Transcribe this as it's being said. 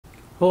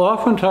Well,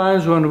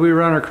 oftentimes when we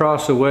run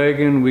across a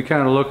wagon, we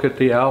kind of look at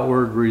the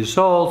outward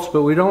results,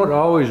 but we don't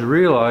always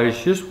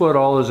realize just what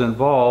all is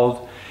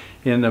involved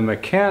in the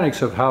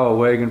mechanics of how a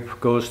wagon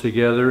goes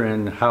together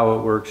and how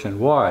it works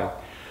and why.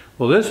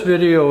 Well, this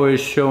video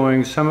is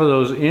showing some of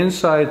those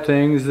inside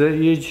things that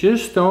you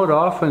just don't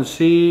often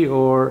see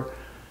or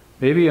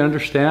maybe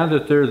understand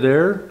that they're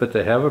there, but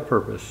they have a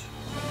purpose.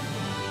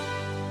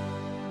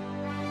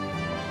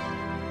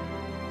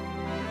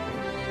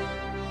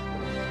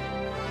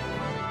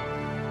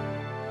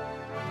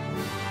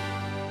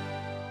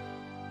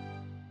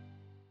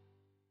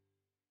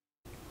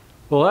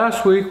 Well,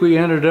 last week we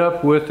ended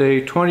up with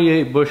a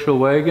 28 bushel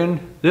wagon.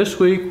 This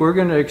week we're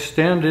going to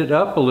extend it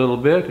up a little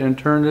bit and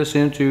turn this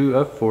into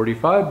a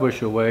 45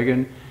 bushel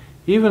wagon,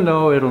 even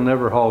though it'll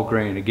never haul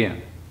grain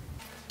again.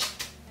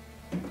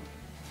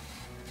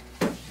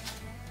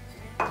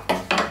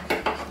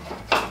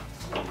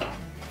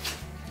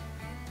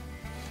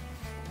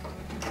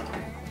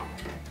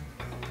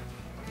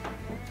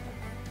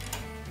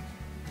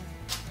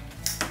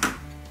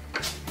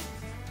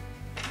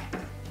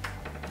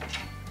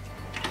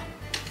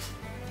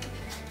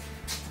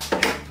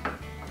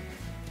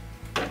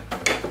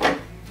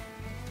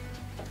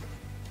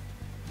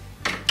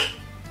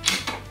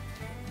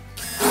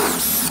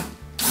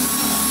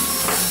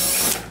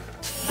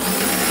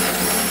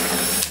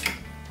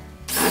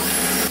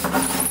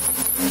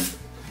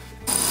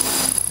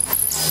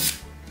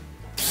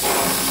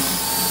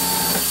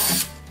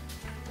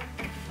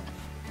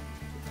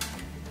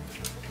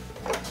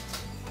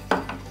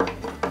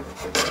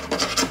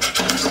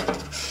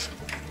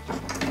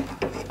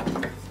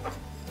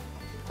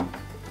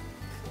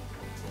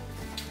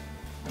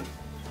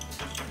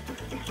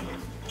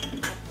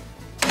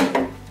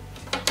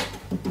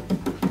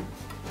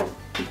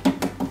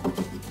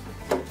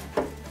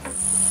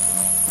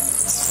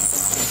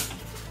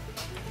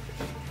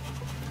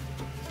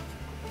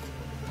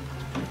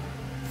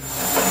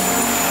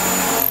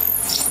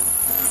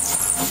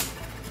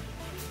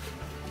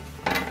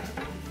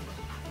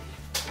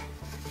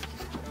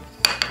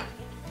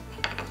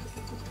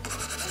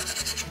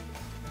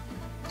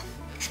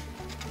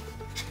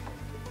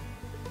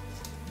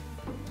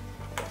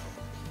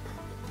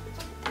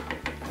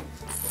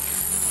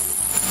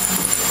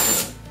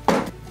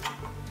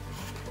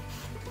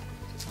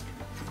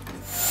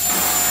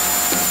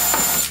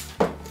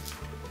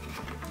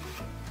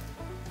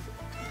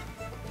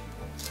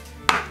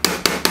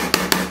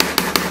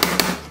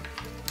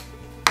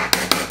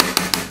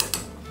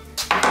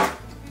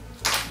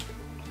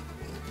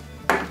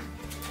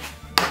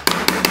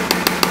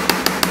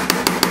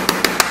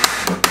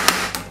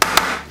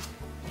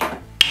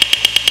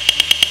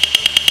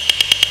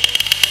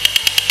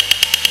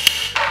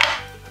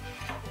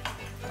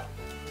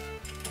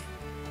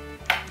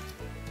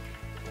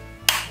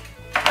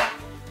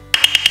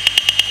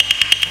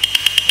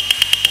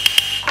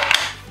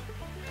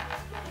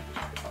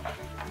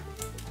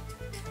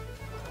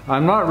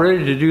 I'm not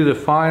ready to do the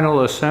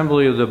final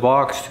assembly of the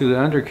box to the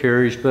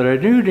undercarriage, but I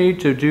do need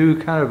to do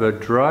kind of a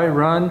dry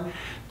run.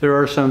 There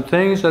are some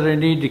things that I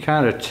need to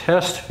kind of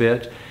test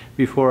fit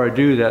before I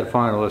do that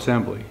final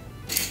assembly.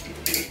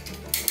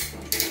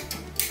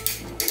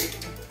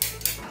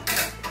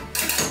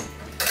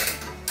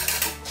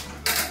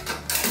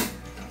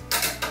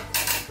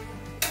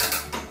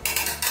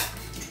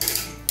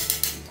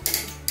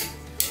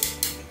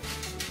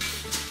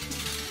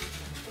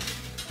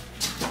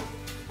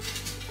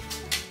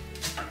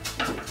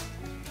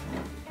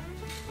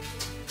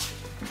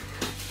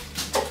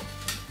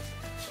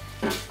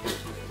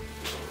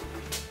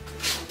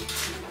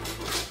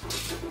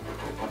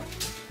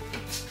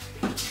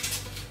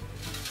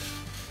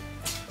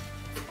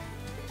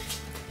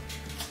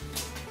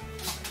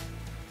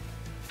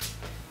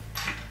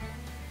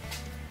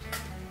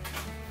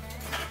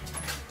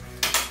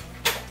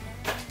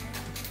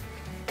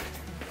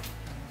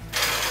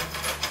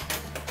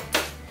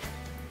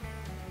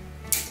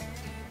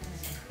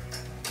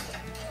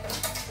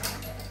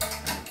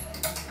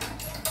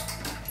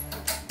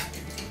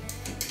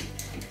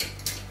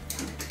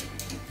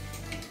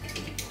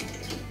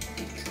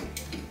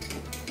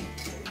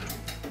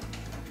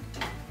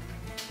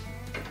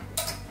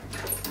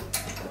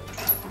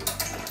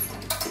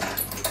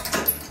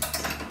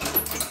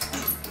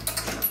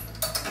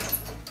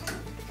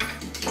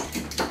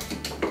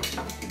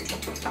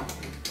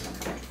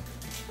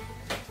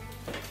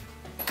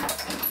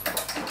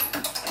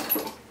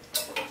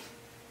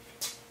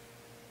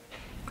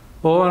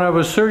 Well, when I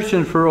was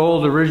searching for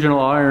old original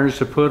irons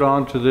to put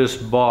onto this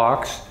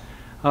box,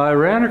 I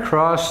ran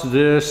across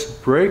this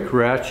brake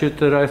ratchet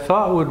that I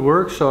thought would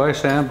work, so I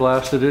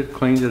sandblasted it,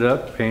 cleaned it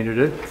up, painted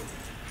it.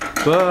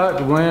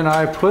 But when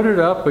I put it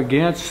up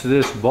against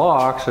this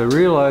box, I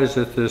realized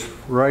that this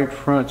right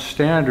front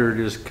standard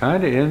is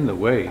kind of in the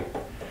way.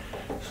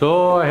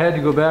 So I had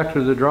to go back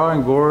to the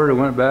drawing board. I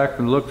went back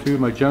and looked through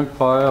my junk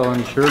pile,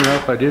 and sure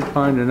enough I did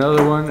find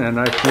another one, and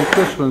I think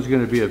this one's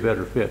going to be a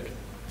better fit.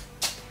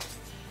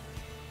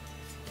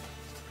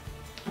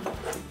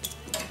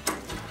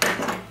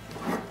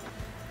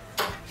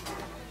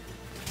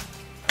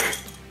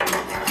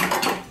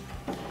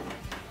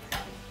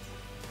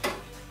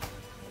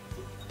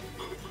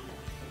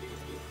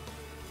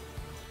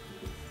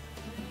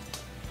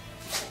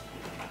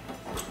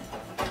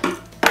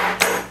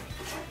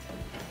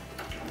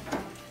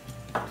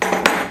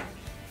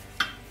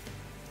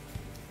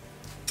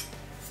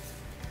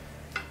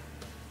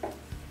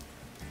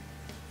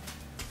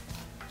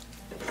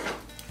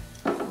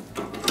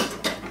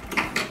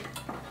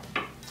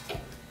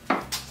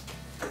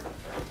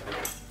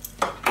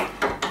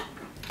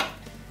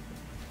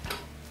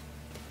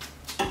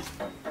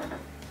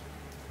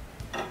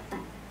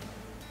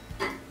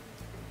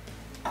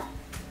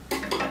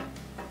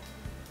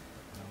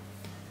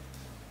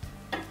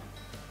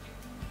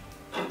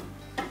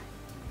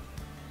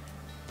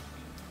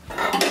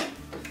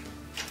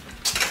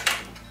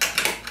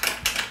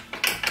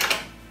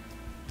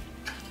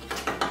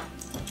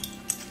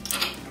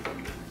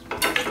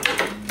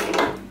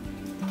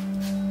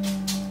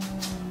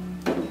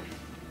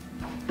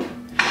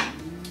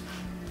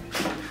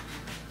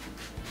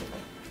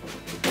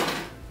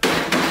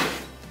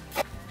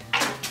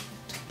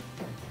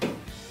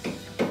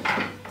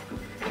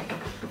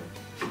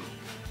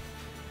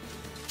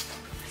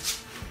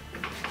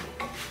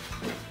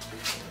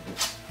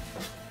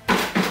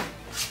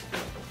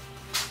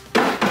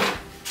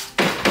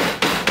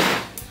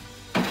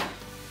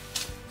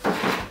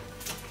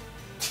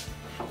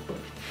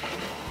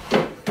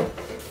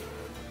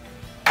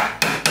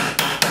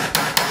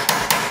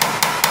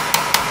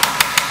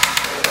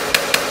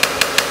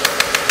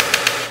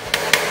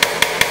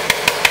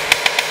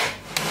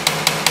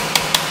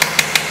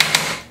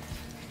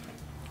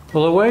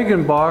 Well, a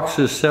wagon box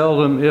is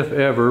seldom, if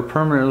ever,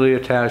 permanently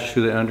attached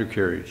to the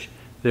undercarriage.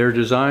 They're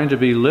designed to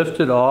be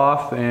lifted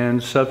off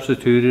and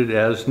substituted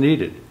as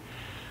needed.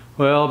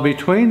 Well,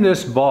 between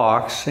this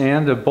box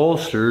and the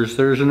bolsters,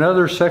 there's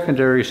another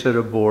secondary set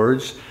of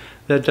boards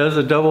that does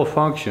a double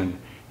function.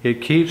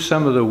 It keeps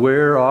some of the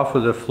wear off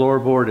of the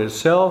floorboard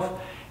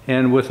itself,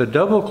 and with a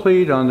double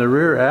cleat on the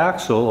rear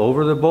axle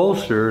over the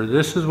bolster,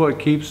 this is what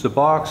keeps the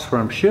box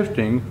from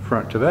shifting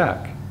front to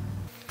back.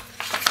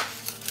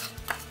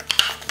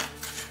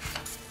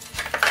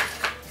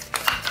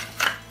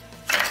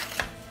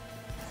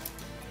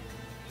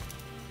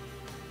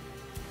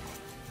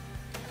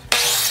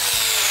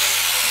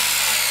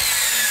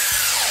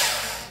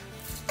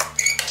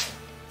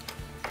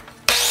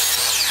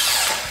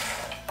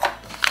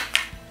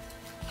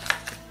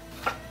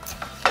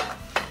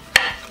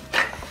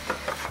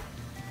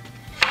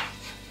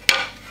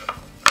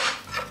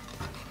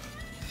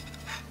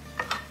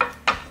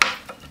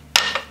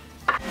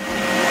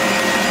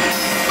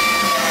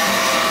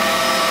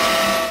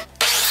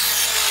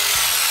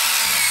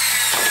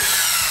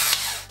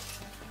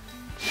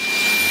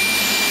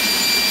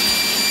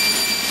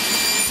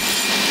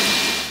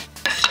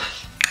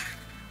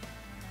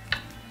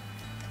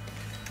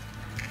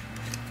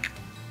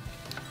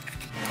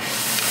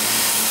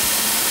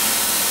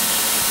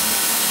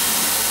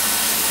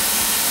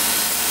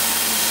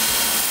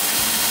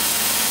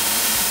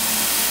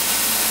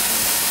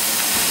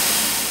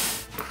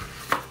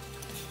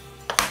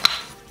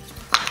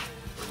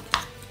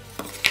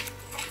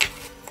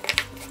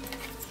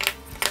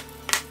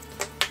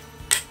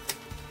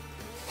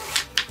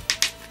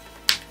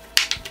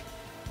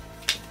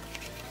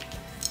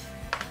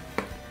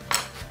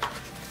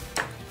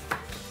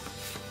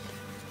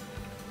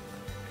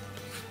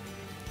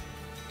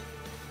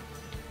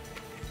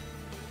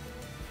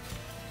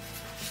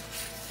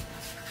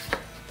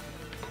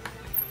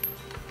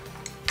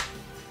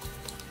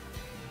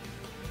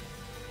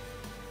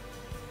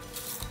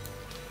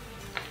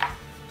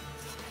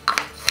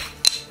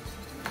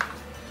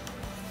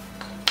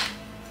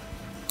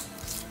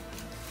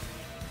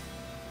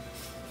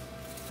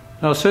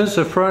 Now, since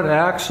the front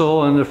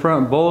axle and the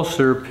front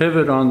bolster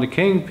pivot on the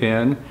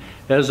kingpin,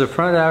 as the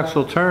front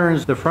axle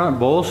turns, the front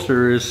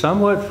bolster is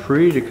somewhat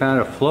free to kind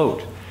of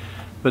float.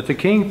 But the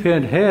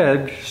kingpin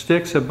head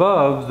sticks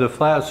above the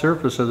flat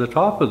surface of the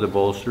top of the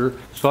bolster,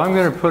 so I'm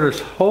going to put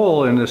a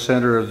hole in the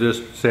center of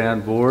this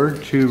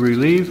sandboard to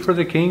relieve for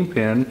the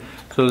kingpin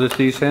so that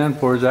these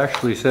sandboards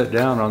actually set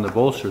down on the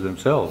bolster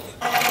themselves.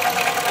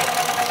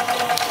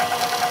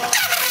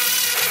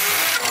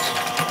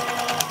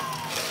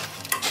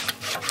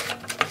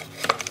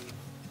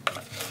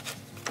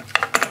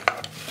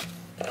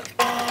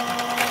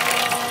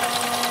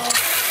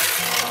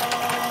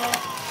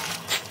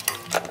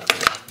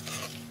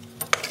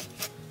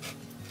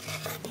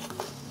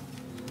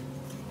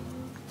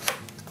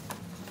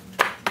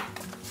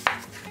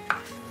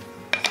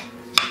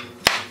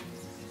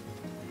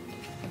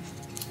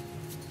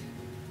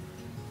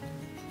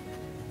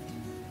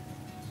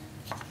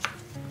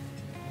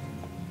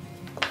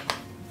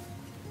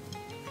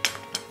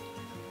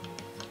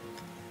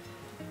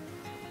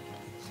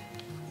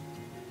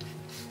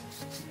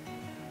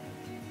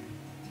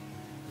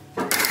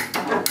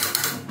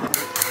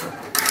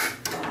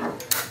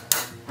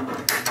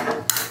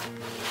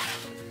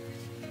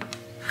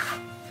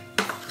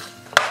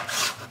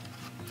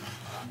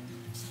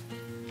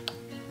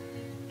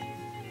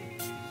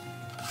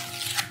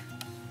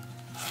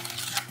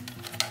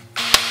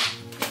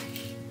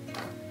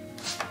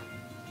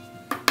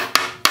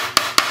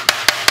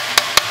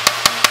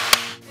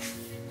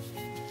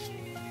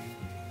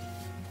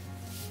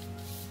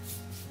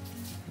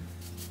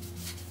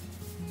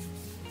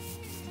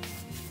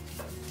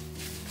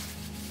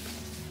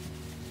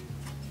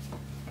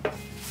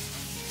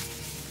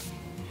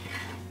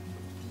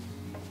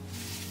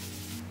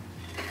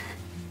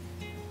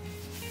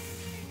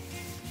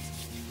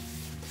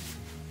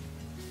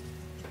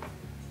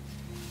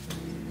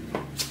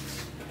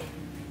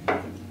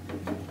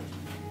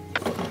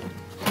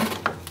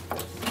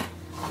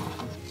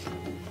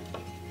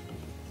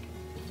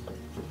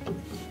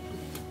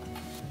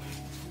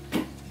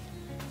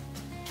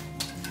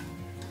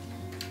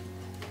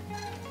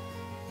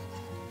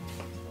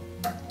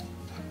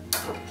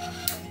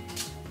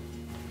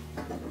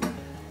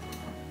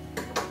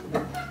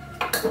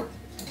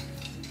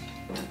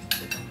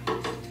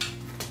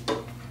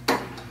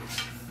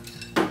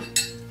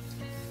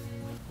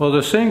 Well,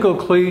 the single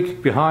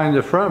cleat behind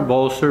the front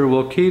bolster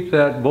will keep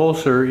that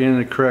bolster in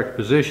the correct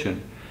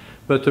position.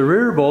 But the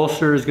rear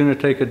bolster is going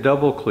to take a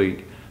double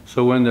cleat.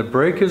 So when the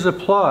brake is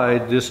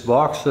applied, this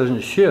box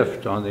doesn't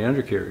shift on the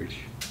undercarriage.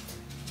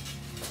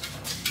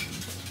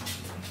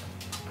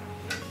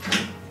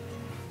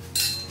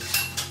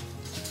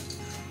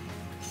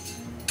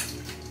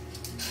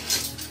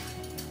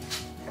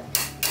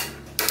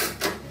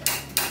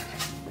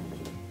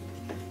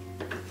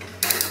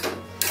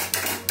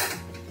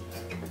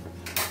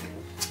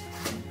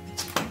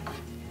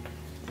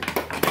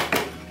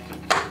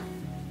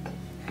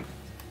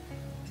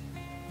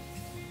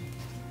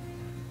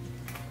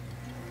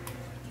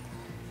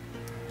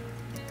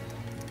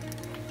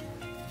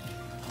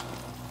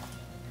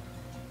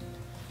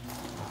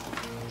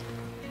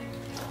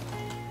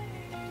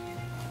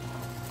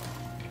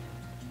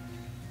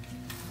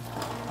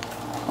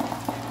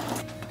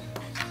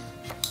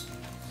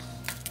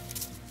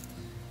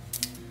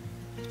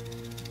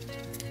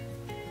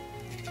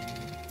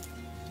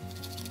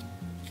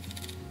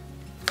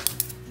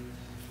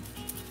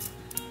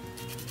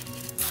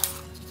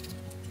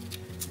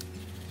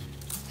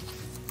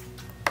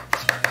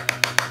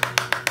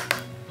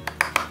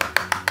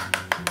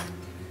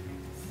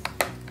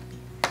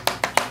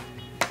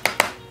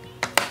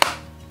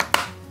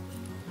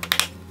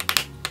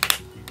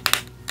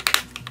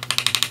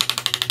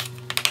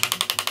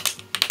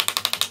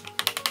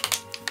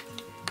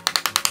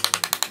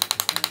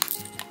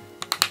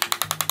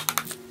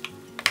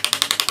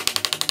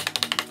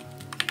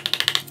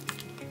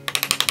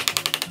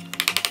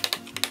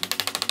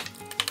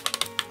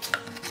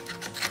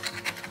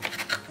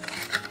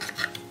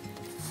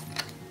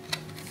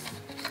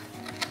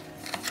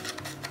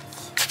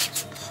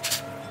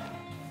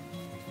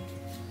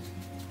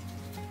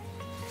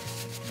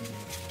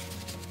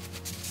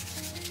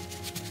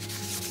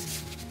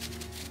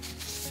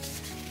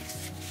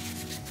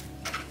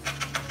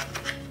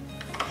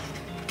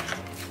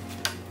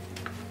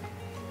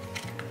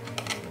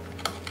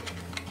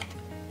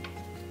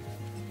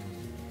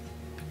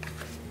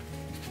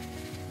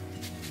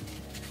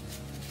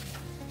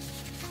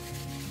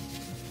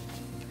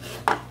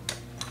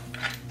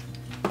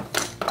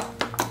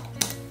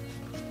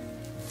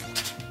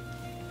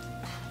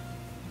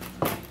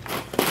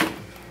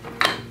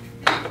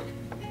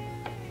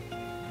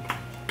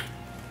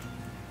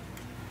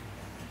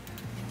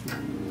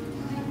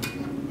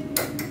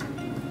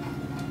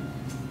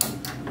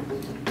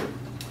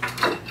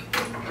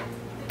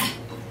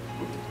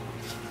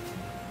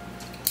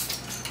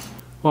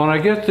 When I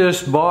get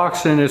this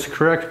box in its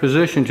correct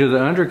position to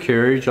the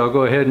undercarriage, I'll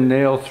go ahead and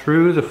nail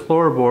through the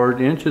floorboard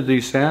into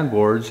these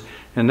sandboards,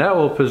 and that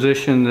will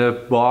position the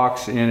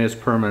box in its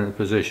permanent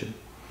position.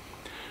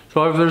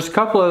 So there's a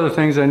couple other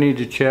things I need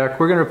to check.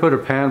 We're going to put a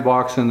pan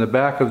box in the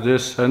back of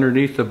this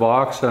underneath the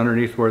box,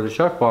 underneath where the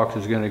chuck box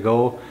is going to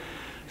go.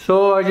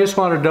 So I just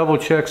want to double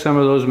check some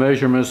of those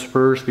measurements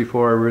first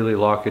before I really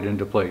lock it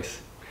into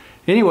place.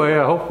 Anyway,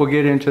 I hope we'll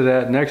get into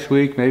that next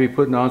week, maybe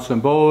putting on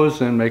some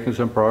bows and making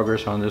some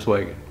progress on this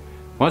wagon.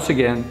 Once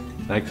again,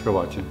 thanks for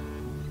watching.